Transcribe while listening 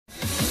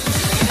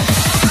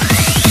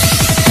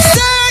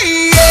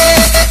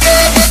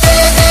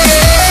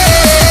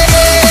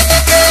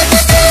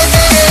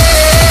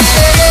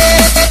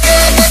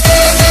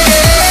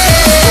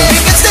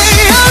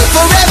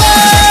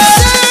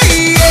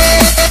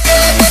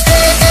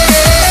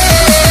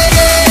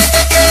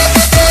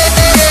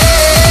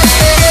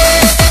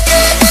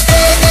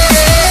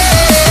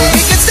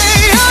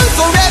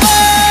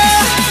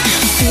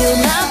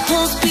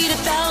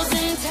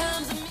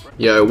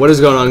Yo, what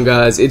is going on,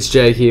 guys? It's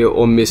Jay here,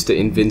 or Mr.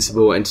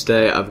 Invincible, and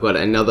today I've got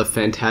another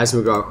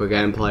Phantasmagorical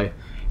gameplay.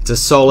 It's a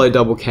solo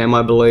double cam,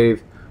 I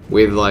believe,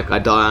 with I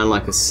die on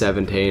like a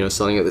 17 or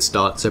something at the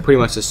start, so pretty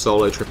much a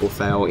solo triple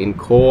fail in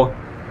core.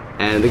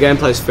 And the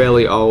gameplay's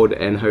fairly old,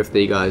 and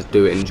hopefully you guys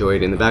do enjoy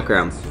it in the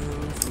background.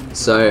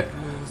 So,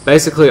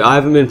 basically I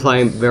haven't been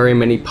playing very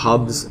many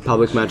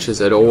public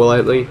matches at all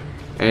lately,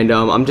 and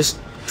I'm just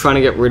trying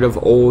to get rid of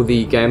all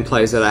the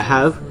gameplays that I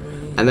have.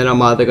 And then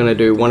I'm either going to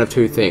do one of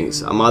two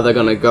things. I'm either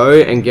going to go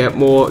and get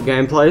more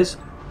gameplays,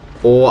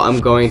 or I'm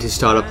going to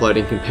start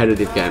uploading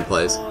competitive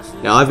gameplays.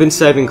 Now, I've been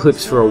saving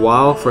clips for a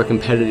while for a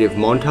competitive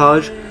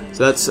montage,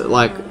 so that's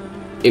like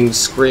in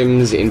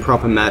scrims, in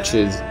proper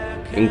matches,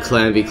 in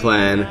clan v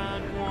clan,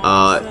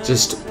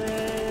 just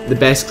the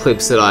best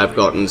clips that I've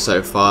gotten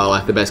so far,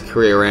 like the best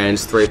career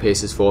ends, 3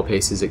 pieces, 4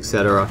 pieces,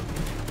 etc.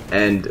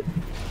 And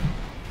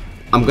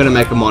I'm going to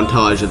make a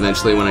montage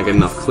eventually when I get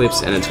enough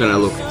clips, and it's going to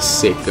look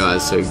sick,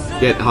 guys, so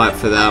get hyped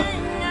for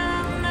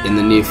that in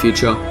the near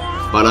future.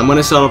 But I'm going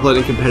to start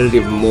uploading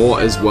competitive more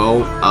as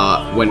well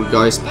when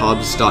ghost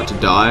pubs start to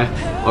die.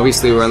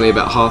 Obviously we're only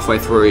about halfway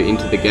through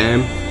into the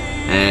game,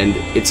 and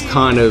it's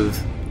kind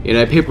of, you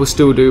know, people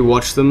still do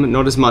watch them,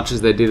 not as much as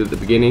they did at the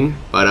beginning,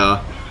 but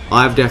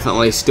I'm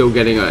definitely still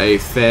getting a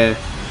fair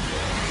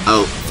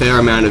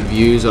amount of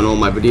views on all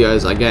my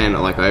videos. I gain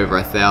like over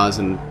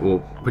 1,000,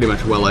 well, pretty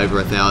much well over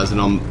 1,000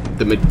 on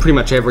pretty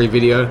much every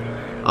video.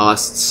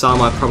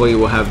 Some I probably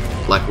will have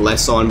like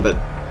less on, but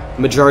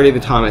majority of the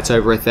time it's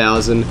over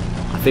 1,000.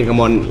 I think I'm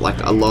on like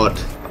a lot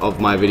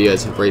of my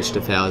videos have reached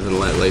 1,000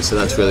 lately, so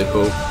that's really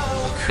cool.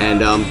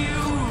 And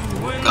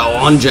go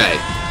on, Jay.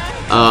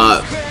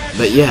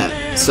 But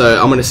yeah,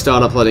 so I'm gonna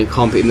start uploading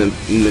comp in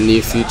the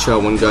near future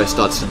when Ghost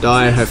starts to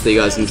die, and hopefully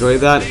you guys enjoy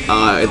that.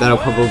 That'll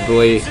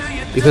probably,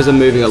 because I'm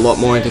moving a lot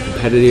more into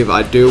competitive,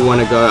 I do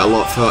want to go a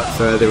lot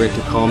further into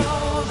comp,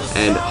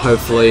 and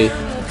hopefully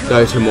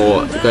go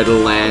to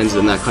lands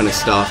and that kind of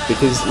stuff,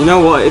 because you know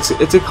what,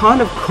 it's a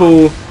kind of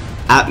cool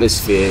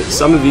atmosphere.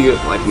 Some of you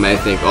like may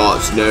think, oh,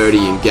 it's nerdy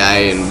and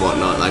gay and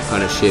whatnot, that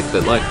kind of shit,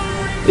 but like,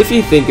 if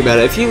you think about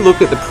it, if you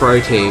look at the pro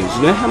teams,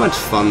 you know how much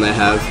fun they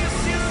have.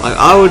 Like,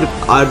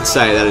 I'd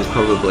say that is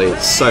probably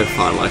so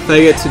fun. Like,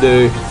 they get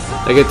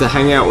to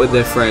hang out with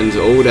their friends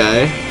all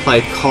day,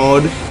 play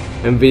COD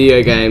and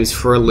video games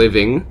for a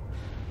living,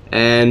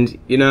 and,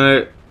 you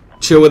know,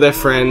 chill with their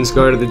friends,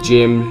 go to the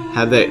gym,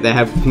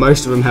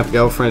 most of them have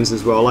girlfriends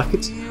as well. Like,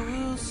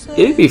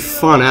 it'd be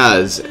fun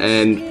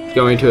and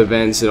going to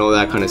events and all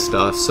that kind of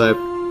stuff. So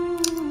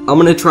I'm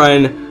gonna try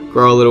and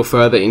grow a little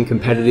further in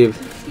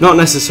competitive, not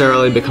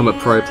necessarily become a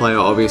pro player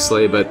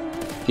obviously, but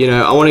you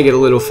know, I want to get a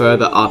little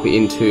further up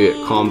into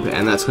comp,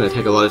 and that's going to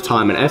take a lot of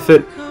time and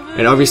effort.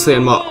 And obviously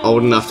I'm not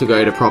old enough to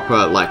go to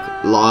proper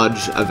like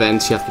large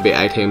events. You have to be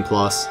 18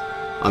 plus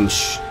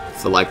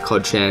for like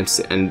COD champs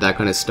and that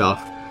kind of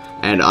stuff,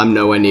 and I'm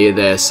nowhere near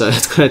there, so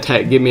it's going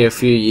to give me a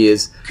few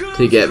years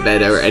to get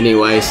better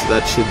anyway, so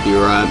that should be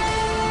right.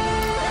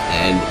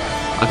 And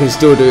I can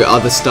still do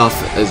other stuff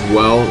as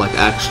well, like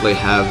actually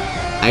have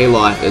a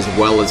life as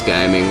well as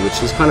gaming,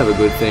 which is kind of a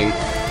good thing.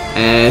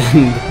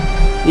 And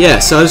yeah,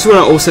 so I just want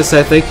to also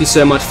say thank you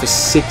so much for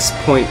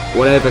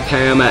 6.whatever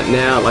K I'm at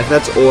now. Like,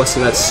 that's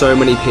awesome, that's so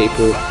many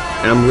people,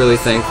 and I'm really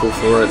thankful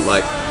for it.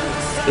 Like,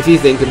 if you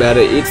think about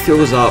it, it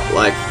fills up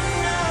like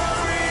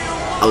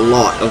a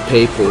lot of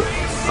people.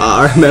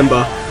 I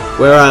remember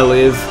where I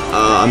live,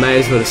 I may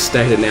as well just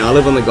state it now, I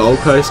live on the Gold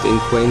Coast in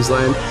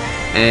Queensland,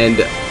 and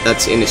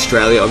that's in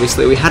Australia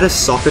obviously. We had a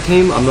soccer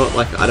team.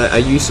 I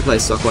used to play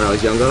soccer when I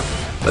was younger,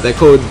 but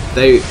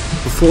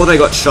before they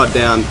got shut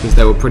down because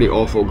they were pretty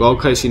awful, Gold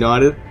Coast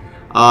United,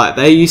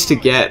 they used to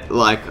get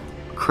like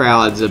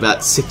crowds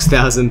about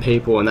 6,000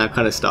 people and that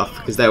kind of stuff,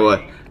 because they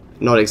were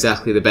not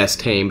exactly the best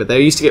team, but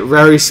they used to get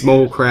very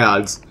small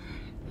crowds.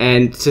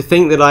 And to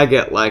think that I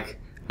get like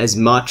as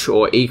much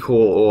or equal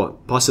or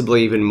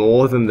possibly even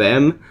more than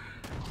them,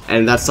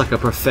 and that's like a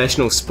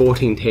professional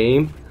sporting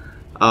team,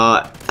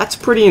 that's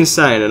pretty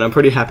insane, and I'm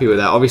pretty happy with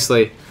that.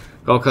 Obviously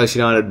Gold Coast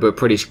United were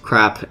pretty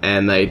crap,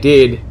 and they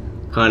did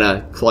kind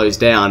of closed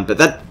down, but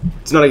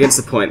that's not against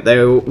the point. They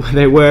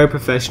were a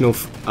professional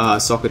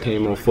soccer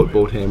team or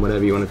football team,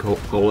 whatever you want to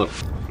call it,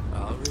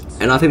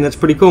 and I think that's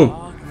pretty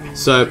cool.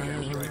 So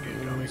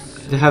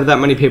to have that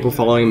many people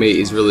following me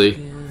is really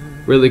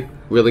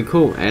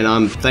cool, and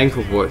I'm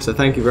thankful for it. So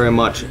thank you very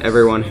much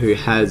everyone who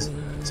has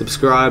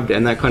subscribed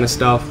and that kind of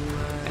stuff.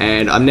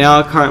 And I'm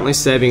now currently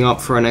saving up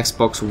for an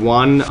Xbox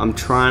One. I'm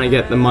trying to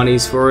get the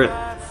monies for it,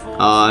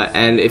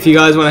 and if you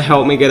guys want to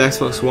help me get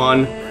Xbox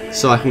One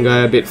so I can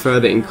go a bit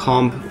further in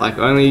comp, like,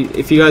 only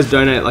if you guys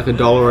donate like $1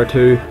 or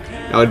 $2,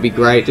 that would be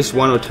great, just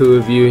 1 or 2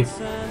 of you.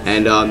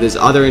 And there's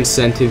other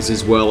incentives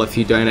as well if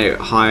you donate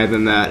higher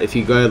than that. If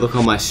you go look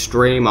on my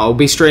stream, I'll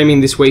be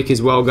streaming this week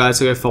as well, guys,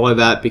 so go follow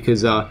that,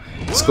 because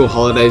school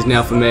holidays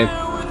now for me.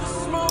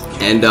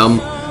 And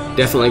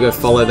definitely go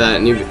follow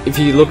that, and if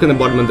you look in the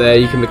bottom of there,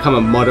 you can become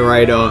a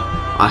moderator,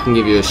 I can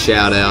give you a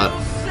shout out,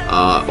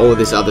 all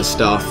this other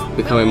stuff,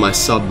 becoming my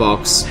sub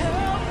box,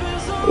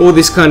 all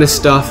this kind of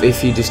stuff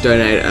if you just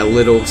donate a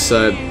little.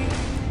 So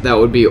that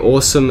would be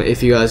awesome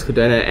if you guys could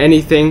donate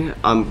anything.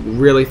 I'm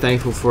really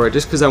thankful for it,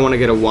 just because I want to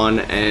get a 1,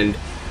 and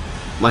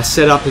my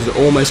setup is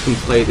almost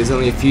complete. There's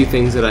only a few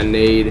things that I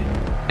need,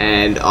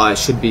 and I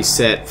should be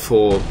set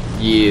for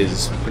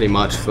years pretty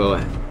much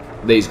for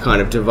these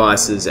kind of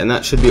devices, and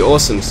that should be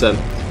awesome. So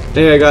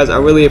anyway guys, I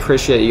really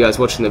appreciate you guys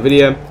watching the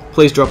video.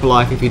 Please drop a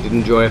like if you did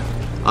enjoy it.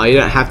 You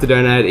don't have to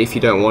donate if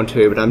you don't want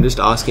to, but I'm just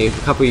asking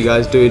if a couple of you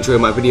guys do enjoy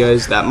my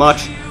videos that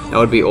much. That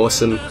would be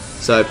awesome.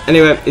 So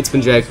anyway, it's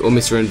been Jake, or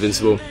Mr.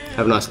 Invincible.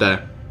 Have a nice day.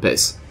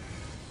 Peace.